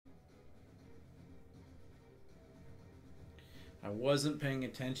I wasn't paying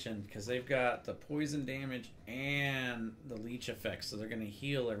attention because they've got the poison damage and the leech effect, so they're going to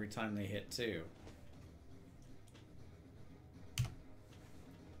heal every time they hit too.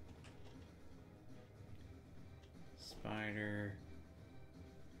 Spider.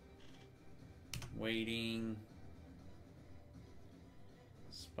 Waiting.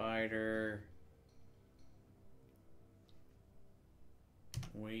 Spider.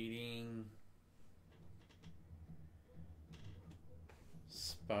 Waiting.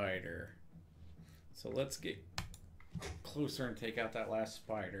 Spider. So let's get closer and take out that last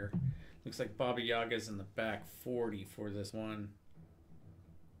spider. Looks like Baba Yaga's in the back 40 for this one.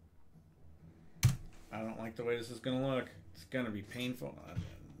 I don't like the way this is going to look. It's going to be painful.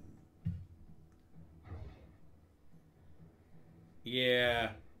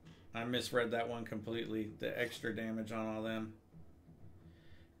 Yeah, I misread that one completely. The extra damage on all them.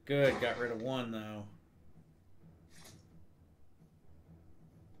 Good, got rid of one though.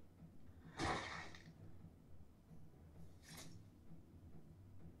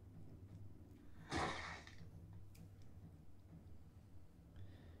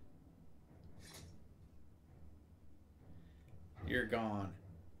 You're gone.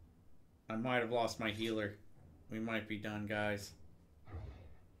 I might have lost my healer. We might be done, guys.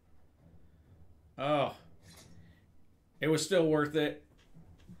 Oh. It was still worth it.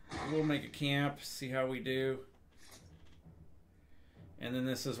 We'll make a camp, see how we do. And then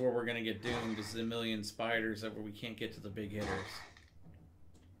this is where we're going to get doomed, is the million spiders that we can't get to the big hitters.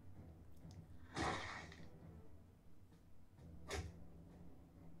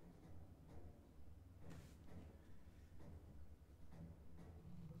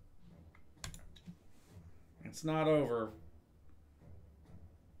 It's not over.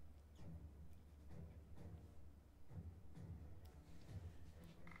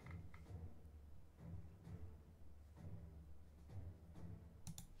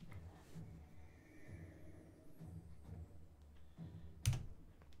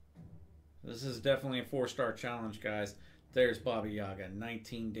 This is definitely a 4-star challenge, guys. There's Baba Yaga.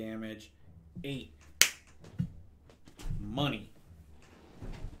 19 damage. 8 money.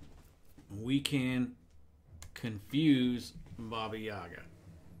 We can confuse Baba Yaga.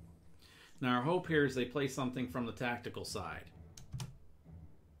 Now our hope here is they play something from the tactical side.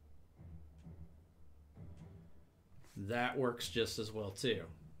 That works just as well too.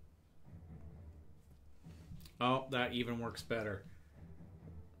 Oh, that even works better.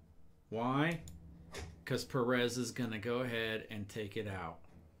 Why? Because Perez is going to go ahead and take it out.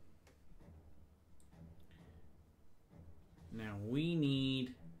 Now we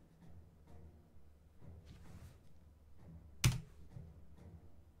need...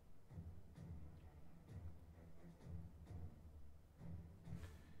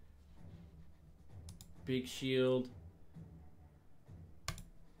 big shield.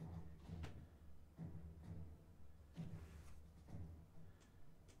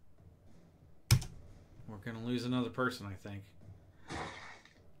 We're going to lose another person, I think.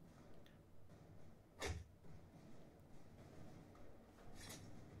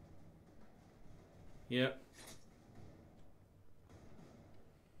 Yep.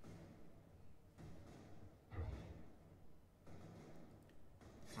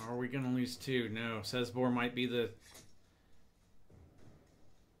 Are we going to lose 2? No. Sesbor might be the...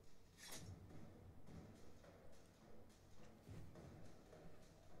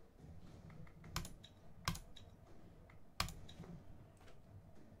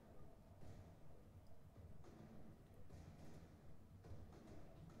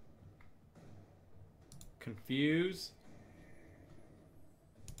 Confuse.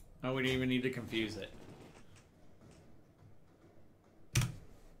 Oh, we didn't even need to confuse it.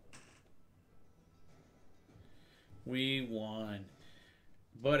 We won.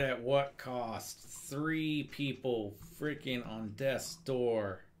 But at what cost? 3 people freaking on death's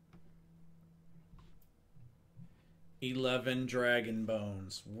door. 11 dragon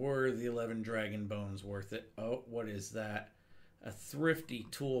bones. Were the 11 dragon bones worth it? Oh, what is that? A thrifty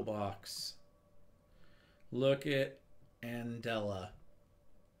toolbox. Look at Andella.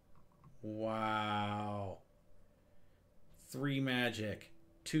 Wow. 3 magic,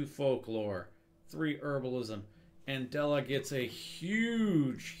 2 folklore, 3 herbalism. Andella gets a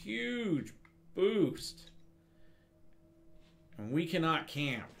huge, huge boost. And we cannot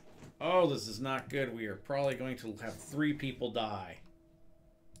camp. Oh, this is not good. We are probably going to have 3 people die.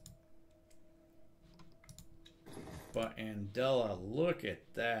 But Andella, look at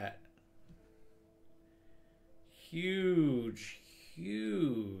that. Huge,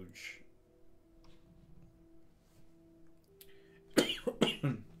 huge.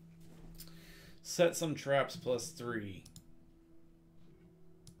 Set some traps +3.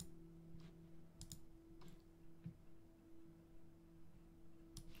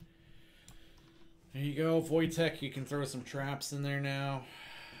 There you go, Wojtek. You can throw some traps in there now.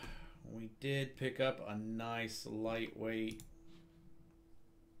 We did pick up a nice lightweight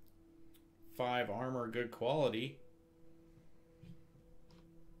 5 armor, good quality.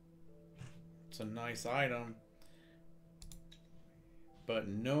 It's a nice item. But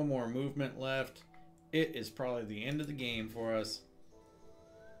no more movement left. It is probably the end of the game for us.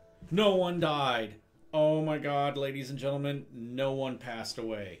 No one died. Oh my god, ladies and gentlemen, no one passed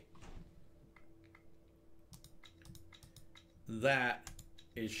away. That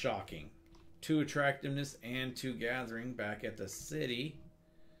is shocking. 2 attractiveness and 2 gathering back at the city.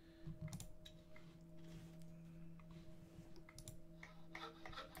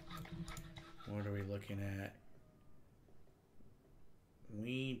 What are we looking at?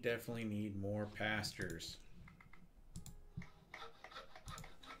 We definitely need more pastures.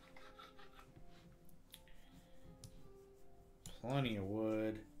 Plenty of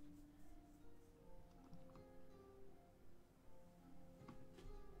wood.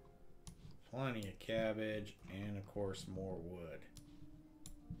 Plenty of cabbage, and of course more wood.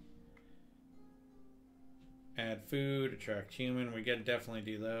 Add food, attract human. We gotta definitely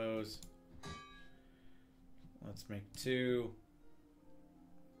do those. Let's make 2.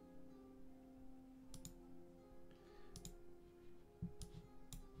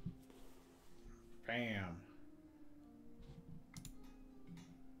 Bam.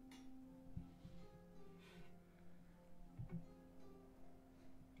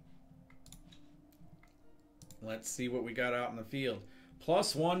 Let's see what we got out in the field.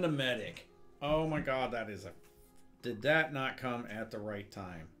 +1 to medic. Oh my god, that is a... Did that not come at the right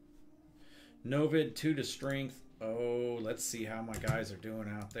time? Novid 2 to strength. Oh, let's see how my guys are doing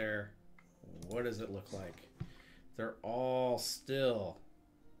out there. What does it look like? They're all still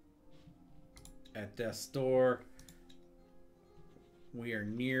at death's door. We are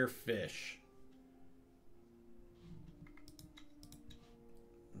near fish.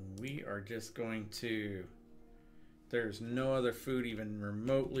 We are just going to... There's no other food even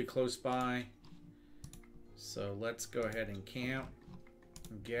remotely close by. So let's go ahead and camp.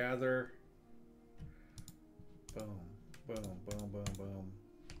 Gather. Boom, boom, boom, boom, boom.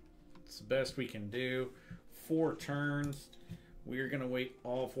 It's the best we can do. 4 turns. We are going to wait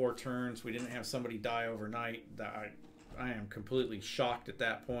all 4 turns. We didn't have somebody die overnight. I am completely shocked at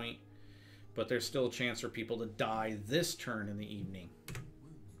that point. But there's still a chance for people to die this turn in the evening.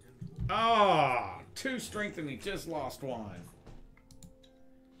 Ah, 2 strength and we just lost 1.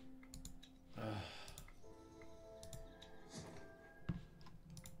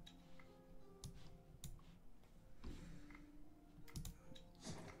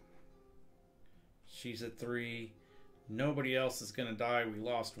 She's at 3. Nobody else is going to die. We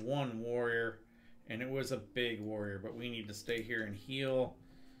lost 1 warrior, and it was a big warrior, but we need to stay here and heal.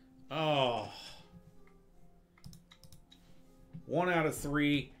 Oh. 1 out of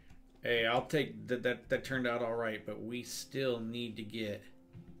 3. Hey, I'll take that. That turned out all right, but we still need to get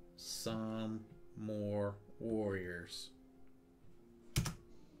some more warriors.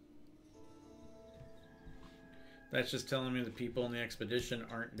 That's just telling me the people in the expedition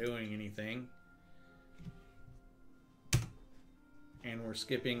aren't doing anything. And we're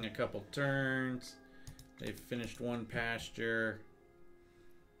skipping a couple turns. They've finished 1 pasture.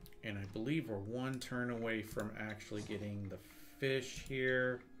 And I believe we're 1 turn away from actually getting the fish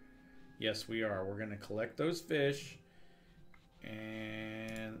here. Yes, we are. We're going to collect those fish.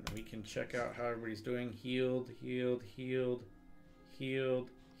 And we can check out how everybody's doing. Healed, healed, healed, healed,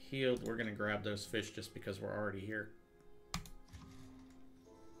 healed. We're going to grab those fish just because we're already here.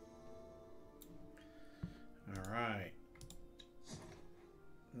 All right.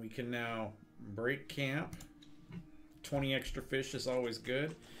 We can now break camp. 20 extra fish is always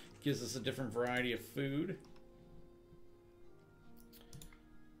good. Gives us a different variety of food.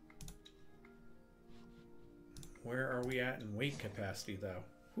 Where are we at in weight capacity, though?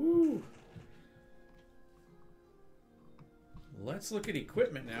 Whew. Let's look at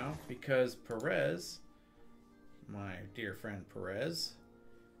equipment now, because Perez, my dear friend Perez,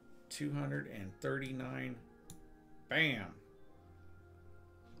 239. Bam.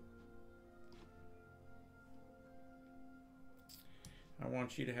 I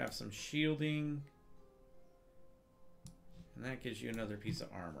want you to have some shielding. And that gives you another piece of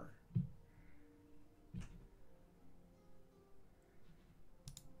armor.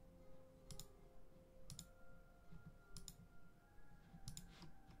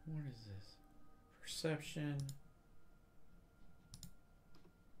 What is this? Perception.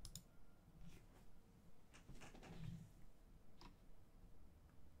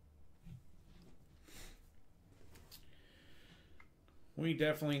 We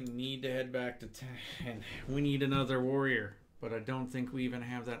definitely need to head back to town. We need another warrior, but I don't think we even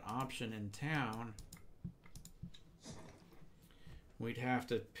have that option in town. We'd have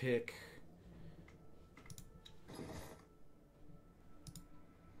to pick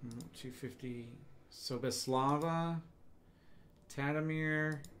 250 Sobeslava,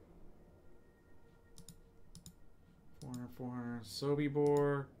 Tatamir, 400,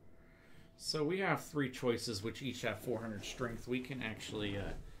 Sobibor. So we have 3 choices, which each have 400 strength. We can actually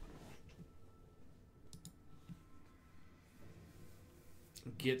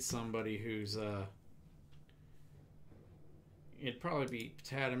get somebody who's it'd probably be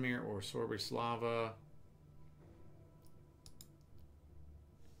Tatamir or Sorbislava.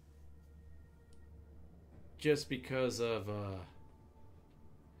 Just because of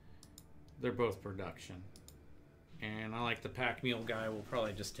they're both production. And I like the pack mule guy. We'll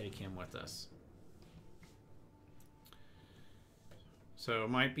probably just take him with us. So it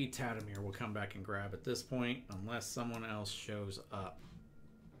might be Tatamir we'll come back and grab at this point, unless someone else shows up.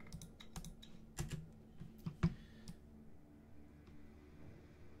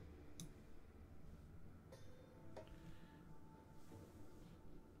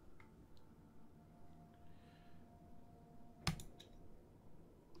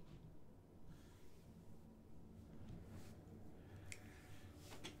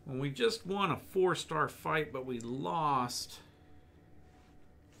 When we just won a 4-star fight, but we lost.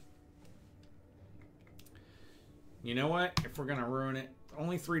 You know what? If we're going to ruin it,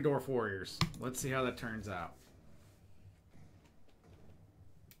 only 3 Dwarf Warriors. Let's see how that turns out.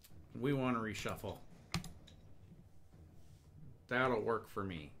 We want to reshuffle. That'll work for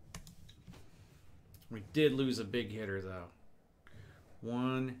me. We did lose a big hitter, though.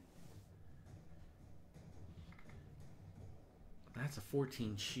 1. That's a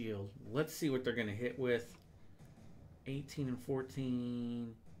 14 shield. Let's see what they're going to hit with. 18 and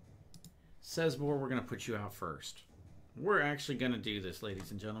 14. Sesbor, we're going to put you out first. We're actually going to do this,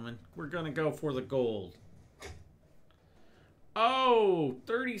 ladies and gentlemen. We're going to go for the gold. Oh,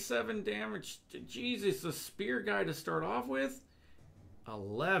 37 damage. Jesus, the spear guy to start off with.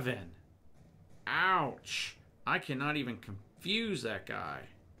 11. Ouch. I cannot even confuse that guy.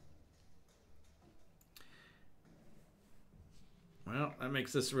 Well, that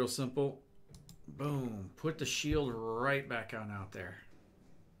makes this real simple. Boom. Put the shield right back on out there.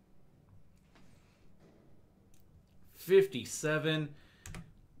 57.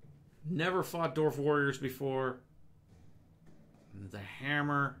 Never fought Dwarf Warriors before. The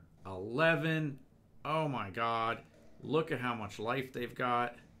hammer. 11. Oh my god. Look at how much life they've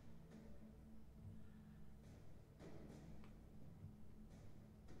got.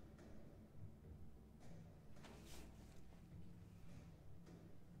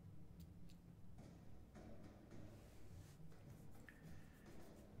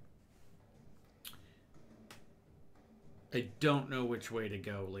 I don't know which way to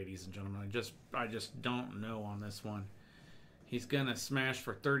go, ladies and gentlemen. I just don't know on this one. He's going to smash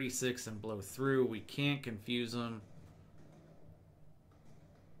for 36 and blow through. We can't confuse him.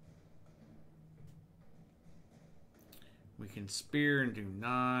 We can spear and do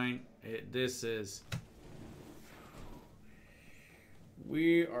 9. This is...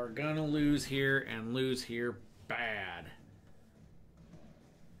 We are going to lose here and lose here bad.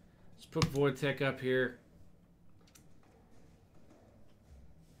 Let's put Wojtek up here.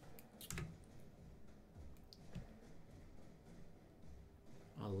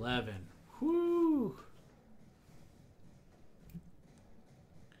 11. Whoo!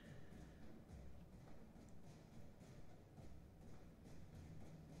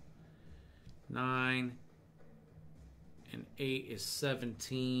 Nine and 8 is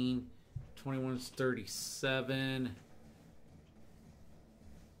 17. 21 is 37.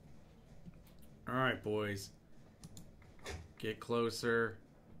 All right, boys. Get closer.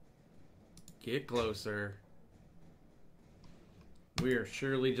 Get closer. We are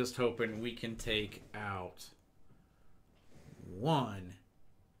surely just hoping we can take out one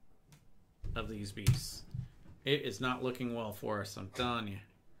of these beasts. It is not looking well for us, I'm telling you.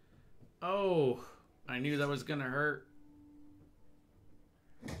 Oh, I knew that was going to hurt.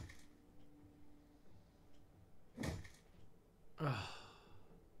 Oh.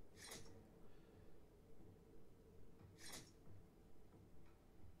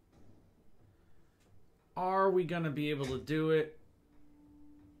 Are we going to be able to do it?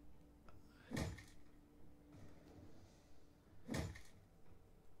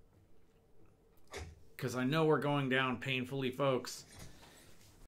 Because I know we're going down painfully, folks.